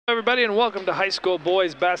Everybody, and welcome to high school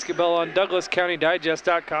boys basketball on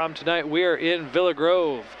DouglasCountyDigest.com. Tonight we are in Villa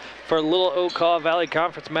Grove for a Little Okaw Valley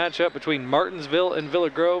Conference matchup between Martinsville and Villa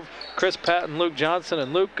Grove. Chris Patton, Luke Johnson,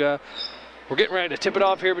 and Luke, we're getting ready to tip it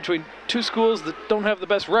off here between two schools that don't have the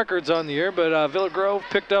best records on the year, but Villa Grove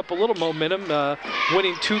picked up a little momentum,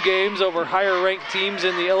 winning 2 games over higher-ranked teams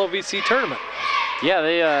in the LOVC tournament. Yeah,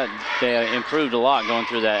 they improved a lot going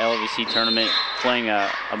through that LOVC tournament, playing a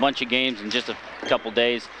bunch of games in just a couple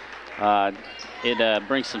days. It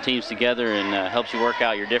brings some teams together and helps you work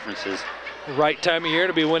out your differences. Right time of year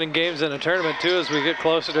to be winning games in a tournament too, as we get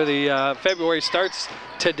closer to the February starts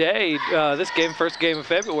today. This game, first game of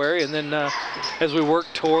February, and then as we work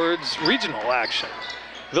towards regional action.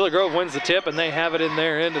 Villa Grove wins the tip, and they have it in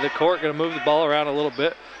their end of the court. Going to move the ball around a little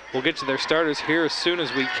bit. We'll get to their starters here as soon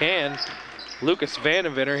as we can. Lucas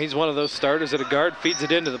Vandenvinter, he's one of those starters at a guard, feeds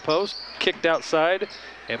it into the post, kicked outside,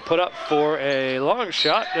 and put up for a long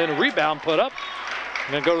shot, and a rebound put up.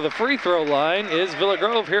 Going to go to the free throw line is Villa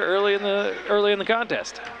Grove here early in the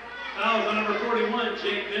contest. Foul on number 41,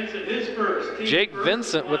 Jake Vincent, his first. Jake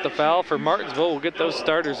Vincent with the foul for Martinsville will get those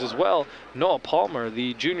starters as well. Noah Palmer,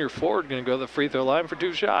 the junior forward, going to go to the free throw line for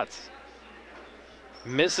 2 shots.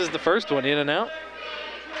 Misses the first one, in and out.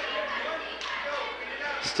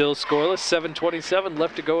 Still scoreless, 7:27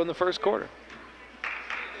 left to go in the first quarter.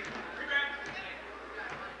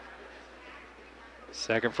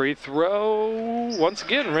 Second free throw, once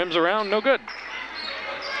again, rims around, no good.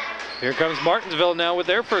 Here comes Martinsville now with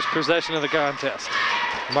their first possession of the contest.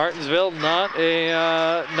 Martinsville, not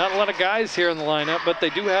a lot of guys here in the lineup, but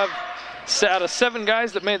they do have, out of 7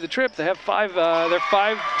 guys that made the trip, they have 5, their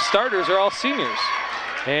 5 starters are all seniors.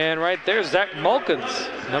 And right there, Zach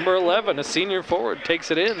Mulkins, number 11, a senior forward,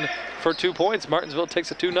 takes it in for 2 points. Martinsville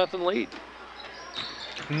takes a 2-0 lead.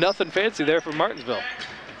 Nothing fancy there for Martinsville.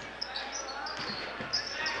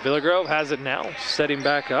 Villa Grove has it now, setting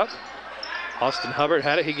back up. Austin Hubbard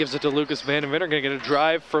had it, he gives it to Lucas Vandenvinter, gonna get a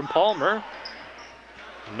drive from Palmer.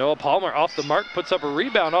 Noah Palmer off the mark, puts up a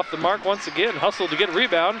rebound off the mark once again, hustled to get a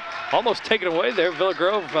rebound, almost taken away there. Villa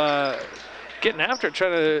Grove getting after it,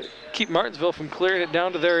 trying to keep Martinsville from clearing it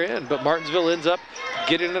down to their end, but Martinsville ends up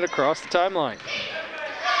getting it across the timeline.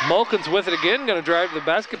 Mulkins with it again, gonna drive to the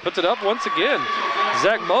basket, puts it up once again.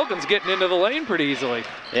 Zach Mulkins getting into the lane pretty easily.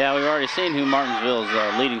 Yeah, we've already seen who Martinsville's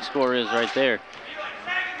leading scorer is right there.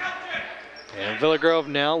 And Villa Grove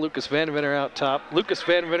now, Lucas Vandenvinter out top. Lucas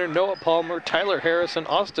Vandenvinter, Noah Palmer, Tyler Harrison,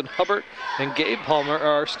 Austin Hubbard, and Gabe Palmer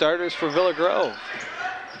are our starters for Villa Grove.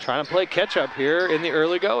 Trying to play catch up here in the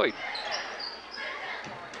early going.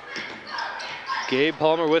 Gabe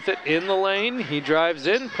Palmer with it in the lane. He drives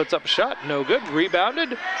in, puts up a shot, no good,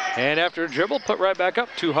 rebounded. And after a dribble, put right back up,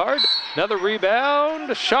 too hard. Another rebound,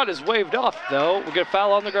 the shot is waved off though. We'll get a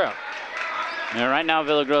foul on the ground. Now, right now,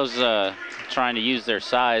 Villa Grove's trying to use their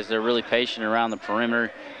size. They're really patient around the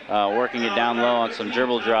perimeter, working it down low on some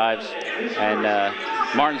dribble drives. And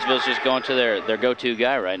Martinsville's just going to their go-to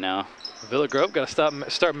guy right now. Villa Grove got to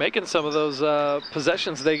start making some of those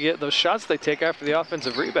possessions they get, those shots they take after the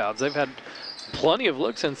offensive rebounds. They've had plenty of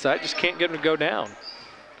looks inside, just can't get them to go down.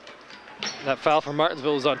 That foul for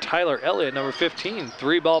Martinsville is on Tyler Elliott, number 15.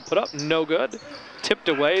 3-ball put up, no good. Tipped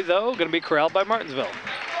away though, going to be corralled by Martinsville.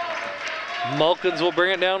 Mulkins will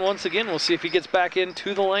bring it down once again. We'll see if he gets back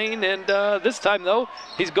into the lane, and this time though,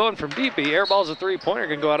 he's going from deep. He airballs a 3-pointer,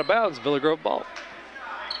 going to go out of bounds. Villa Grove ball.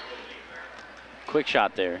 Quick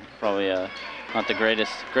shot there, probably not the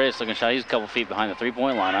greatest looking shot. He's a couple feet behind the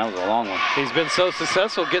 3-point line. That was a long one. He's been so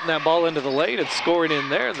successful getting that ball into the lane and scoring in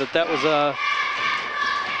there that was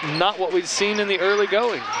not what we'd seen in the early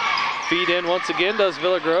going. Feed in once again, does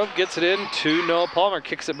Villa Grove, gets it in to Noah Palmer,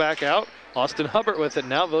 kicks it back out. Austin Hubbard with it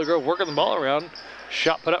now. Villa Grove working the ball around.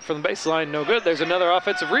 Shot put up from the baseline, no good. There's another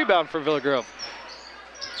offensive rebound for Villa Grove.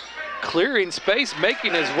 Clearing space,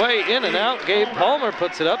 making his way in and out. Gabe Palmer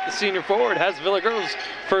puts it up. The senior forward has Villa Grove's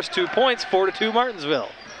first 2 points, 4-2 Martinsville.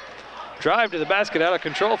 Drive to the basket out of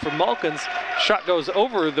control from Mulkins. Shot goes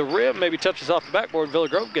over the rim, maybe touches off the backboard. Villa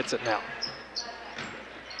Grove gets it now.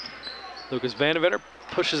 Lucas Vandenvinter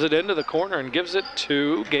pushes it into the corner and gives it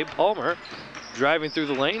to Gabe Palmer. Driving through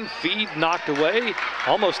the lane, feed knocked away,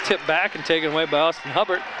 almost tipped back and taken away by Austin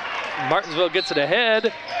Hubbard. Martinsville gets it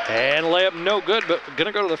ahead, and layup no good, but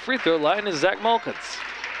gonna go to the free throw line is Zach Mulkins.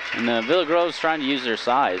 And Villa Grove's trying to use their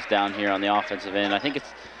size down here on the offensive end. I think it's,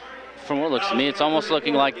 from what it looks to me, it's almost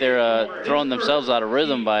looking like they're throwing themselves out of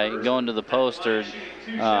rhythm by going to the post or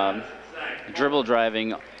dribble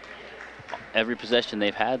driving every possession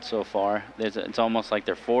they've had so far. It's almost like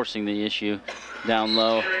they're forcing the issue down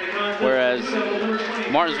low, whereas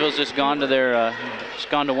Martinsville's just gone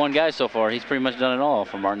to one guy so far. He's pretty much done it all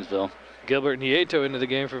for Martinsville. Gilbert Nieto into the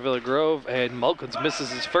game for Villa Grove, and Mulkins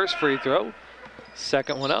misses his first free throw.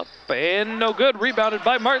 Second one up, and no good. Rebounded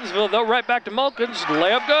by Martinsville, though. Right back to Mulkins.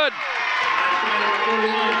 Layup good.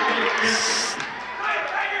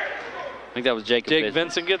 I think that was Jake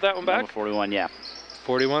Vincent get that one back? Number 41, yeah.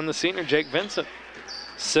 41, the senior, Jake Vincent.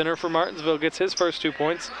 Center for Martinsville gets his first 2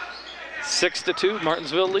 points. 6-2,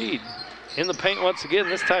 Martinsville lead. In the paint once again,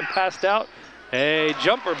 this time passed out. A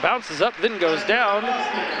jumper bounces up, then goes down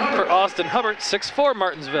for Austin Hubbard. 6-4,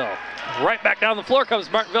 Martinsville. Right back down the floor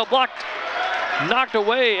comes Martinsville, blocked. Knocked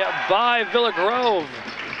away by Villa Grove.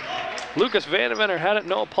 Lucas Vandevenner had it.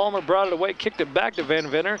 Noah Palmer brought it away, kicked it back to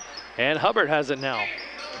Vandevenner, and Hubbard has it now.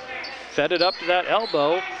 Fed it up to that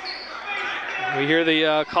elbow. We hear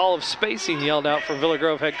the call of spacing yelled out from Villa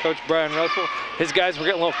Grove head coach Brian Russell. His guys were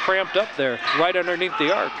getting a little cramped up there, right underneath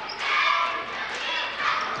the arc.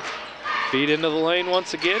 Feed into the lane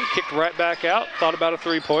once again, kicked right back out, thought about a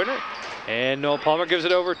three-pointer. And Noah Palmer gives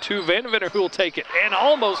it over to Vandevenner, who will take it and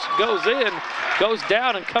almost goes in, goes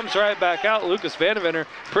down and comes right back out. Lucas Vandevenner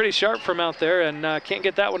pretty sharp from out there and can't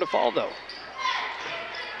get that one to fall though.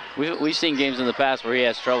 We've seen games in the past where he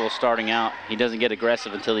has trouble starting out. He doesn't get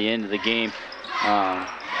aggressive until the end of the game.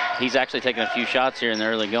 He's actually taken a few shots here in the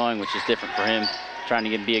early going, which is different for him, trying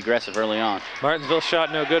to be aggressive early on. Martinsville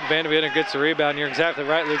shot no good. Vandevenner gets the rebound. You're exactly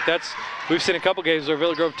right, Luke. We've seen a couple games where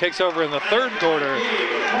Villa Grove takes over in the third quarter.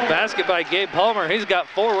 Basket by Gabe Palmer. He's got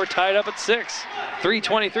 4. We're tied up at 6.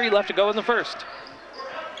 3:23 left to go in the first.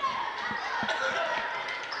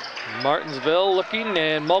 Martinsville looking,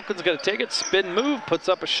 and Mulkins going to take it. Spin move, puts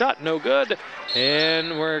up a shot, no good.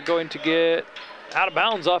 And we're going to get out of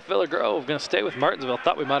bounds off Villa Grove. Going to stay with Martinsville.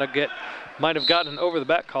 Thought we might have gotten an over the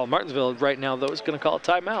back call. Martinsville right now, though, is going to call a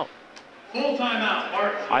timeout. Full timeout,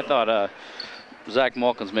 Martinsville. I thought Zach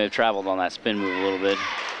Mulkins may have traveled on that spin move a little bit.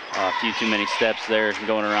 A few too many steps there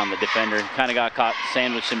going around the defender. Kind of got caught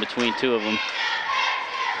sandwiched in between two of them.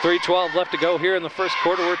 3:12 left to go here in the first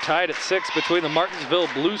quarter. We're tied at 6 between the Martinsville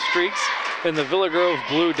Blue Streaks and the Villa Grove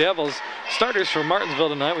Blue Devils. Starters for Martinsville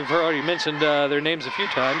tonight, we've already mentioned their names a few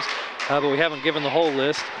times, but we haven't given the whole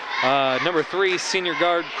list. Number 3, senior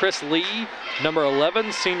guard Chris Lee. Number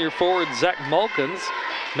 11, senior forward Zach Mulkins.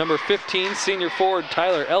 Number 15, senior forward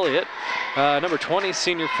Tyler Elliott. Number 20,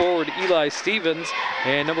 senior forward Eli Stevens.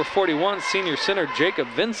 And number 41, senior center Jacob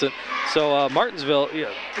Vincent. So Martinsville,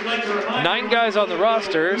 9 guys on the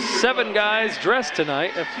roster, 7 guys dressed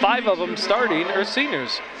tonight, and 5 of them starting are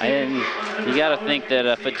seniors. And you got to think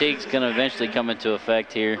that fatigue's going to eventually come into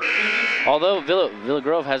effect here. Although Villa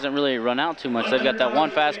Grove hasn't really run out too much. They've got that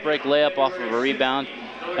one fast break layup off of a rebound.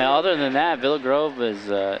 And other than that, Villa Grove is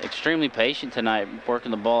extremely patient tonight,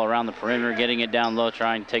 working the ball around the perimeter, getting it down low,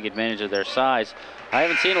 trying to take advantage of their size. I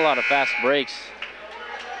haven't seen a lot of fast breaks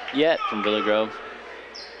yet from Villa Grove.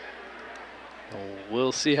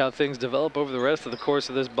 We'll see how things develop over the rest of the course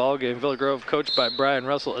of this ball game. Villa Grove coached by Brian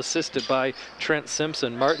Russell, assisted by Trent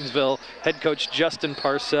Simpson. Martinsville head coach Justin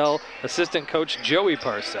Parcell, assistant coach Joey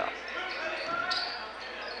Parcell.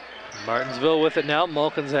 Martinsville with it now.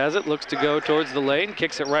 Mulkins has it, looks to go towards the lane,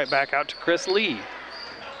 kicks it right back out to Chris Lee.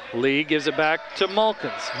 Lee gives it back to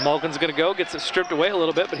Mulkins. Mulkins going to go, gets it stripped away a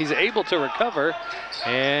little bit, but he's able to recover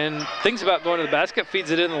and thinks about going to the basket, feeds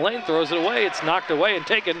it in the lane, throws it away. It's knocked away and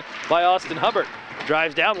taken by Austin Hubbard.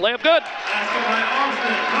 Drives down, layup good.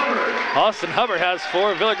 Austin Hubbard has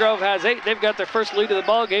 4, Villa Grove has 8. They've got their first lead of the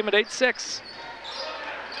ball game at 8-6.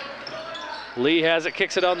 Lee has it,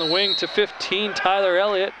 kicks it on the wing to 15, Tyler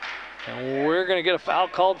Elliott. And we're going to get a foul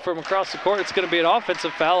called from across the court. It's going to be an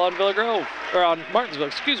offensive foul on Villa Grove, or on Martinsville,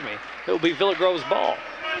 excuse me. It will be Villa Grove's ball.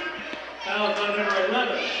 Foul on number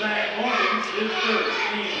 11, Zach Mulkins, his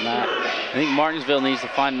first. I think Martinsville needs to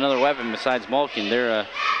find another weapon besides Mulkin.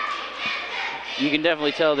 You can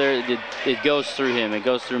definitely tell it goes through him. It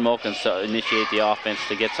goes through Mulkins to initiate the offense,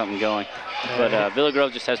 to get something going. But Villa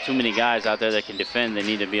Grove just has too many guys out there that can defend. They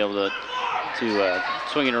need to be able to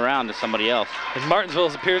swing it around to somebody else. And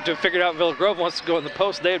Martinsville appears to have figured out Villa Grove wants to go in the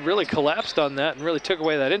post. They had really collapsed on that and really took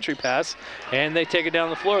away that entry pass. And they take it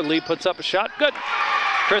down the floor. Lee puts up a shot. Good.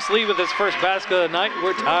 Chris Lee with his first basket of the night.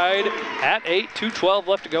 We're tied at 8, 2:12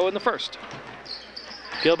 left to go in the first.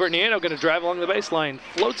 Gilbert Nieto going to drive along the baseline.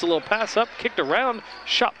 Floats a little pass up, kicked around,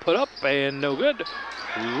 shot put up, and no good.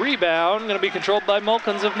 Rebound going to be controlled by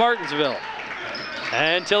Mulkins of Martinsville.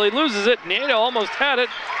 Until he loses it, Nieto almost had it.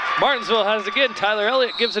 Martinsville has it again. Tyler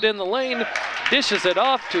Elliott gives it in the lane, dishes it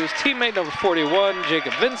off to his teammate, number 41,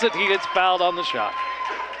 Jacob Vincent. He gets fouled on the shot.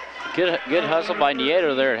 Good hustle by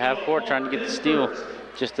Nieto there at half court, trying to get the steal.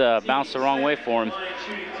 Just bounced the wrong way for him.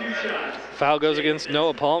 Foul goes against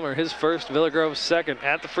Noah Palmer, his first, VillaGrove's second.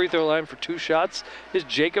 At the free throw line for 2 shots is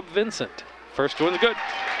Jacob Vincent. First one's good.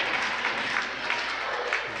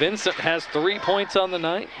 Vincent has 3 points on the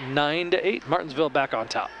night, 9-8. Martinsville back on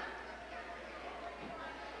top.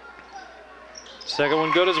 Second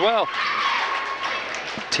one good as well.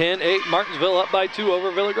 10-8, Martinsville up by 2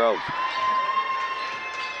 over VillaGrove.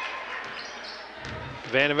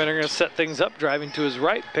 Vandevetter going to set things up, driving to his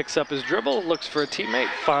right, picks up his dribble, looks for a teammate,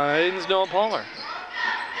 finds Noah Palmer.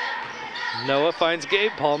 Noah finds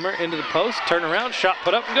Gabe Palmer into the post, turn around, shot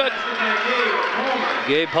put up and good.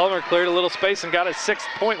 Gabe Palmer cleared a little space and got his 6th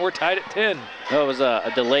point. We're tied at 10. Well, it was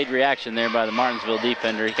a delayed reaction there by the Martinsville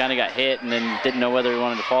defender. He kind of got hit and then didn't know whether he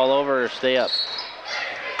wanted to fall over or stay up.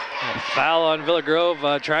 A foul on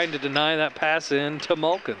VillaGrove, trying to deny that pass in to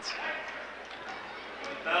Mulkins.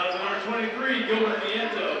 Foul number 23, Gilbert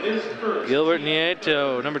Nieto, his first. Gilbert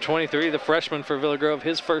Nieto, number 23, the freshman for VillaGrove,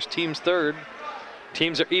 his first, team's third.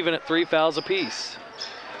 Teams are even at 3 fouls apiece.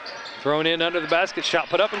 Thrown in under the basket, shot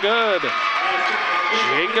put up and good.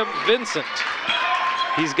 Jacob Vincent.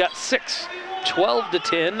 He's got 6,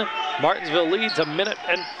 12-10. Martinsville leads, a minute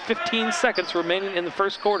and 15 seconds remaining in the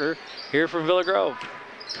first quarter here from VillaGrove.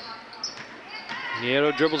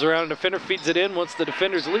 Nieto dribbles around a defender, feeds it in once the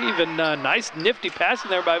defenders leave, and nice nifty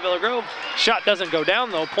passing there by VillaGrove. Shot doesn't go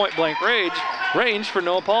down though, point blank range for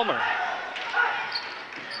Noah Palmer.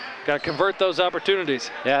 Got to convert those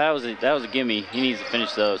opportunities. Yeah, that was a gimme. He needs to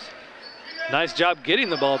finish those. Nice job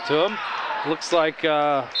getting the ball to him. Looks like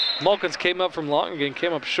Mulkins came up from long again,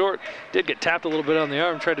 came up short. Did get tapped a little bit on the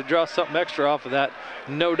arm, tried to draw something extra off of that.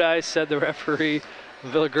 No dice, said the referee.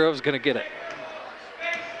 VillaGrove's going to get it.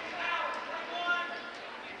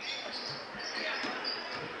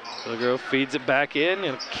 VillaGrove feeds it back in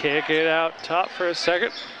and kick it out top for a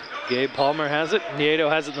second. Gabe Palmer has it. Nieto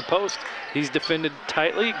has it in the post. He's defended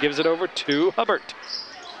tightly, gives it over to Hubbard.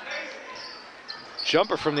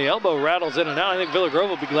 Jumper from the elbow rattles in and out. I think VillaGrove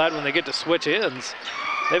will be glad when they get to switch ends.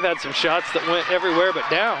 They've had some shots that went everywhere but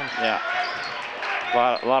down. Yeah,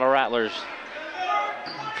 a lot of rattlers.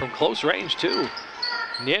 From close range too.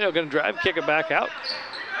 Nieto gonna drive, kick it back out.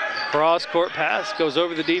 Cross court pass, goes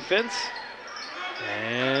over the defense.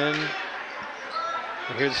 And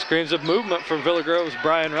we hear the screams of movement from VillaGrove's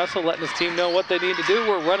Brian Russell, letting his team know what they need to do.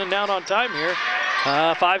 We're running down on time here.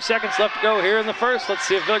 5 seconds left to go here in the first. Let's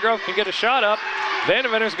see if VillaGrove can get a shot up.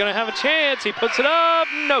 Vandeventer's gonna have a chance. He puts it up,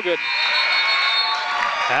 no good.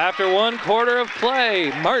 After 1 quarter of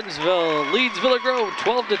play, Martinsville leads VillaGrove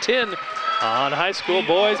 12-10 on high school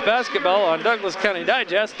boys basketball on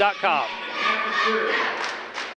DouglasCountyDigest.com.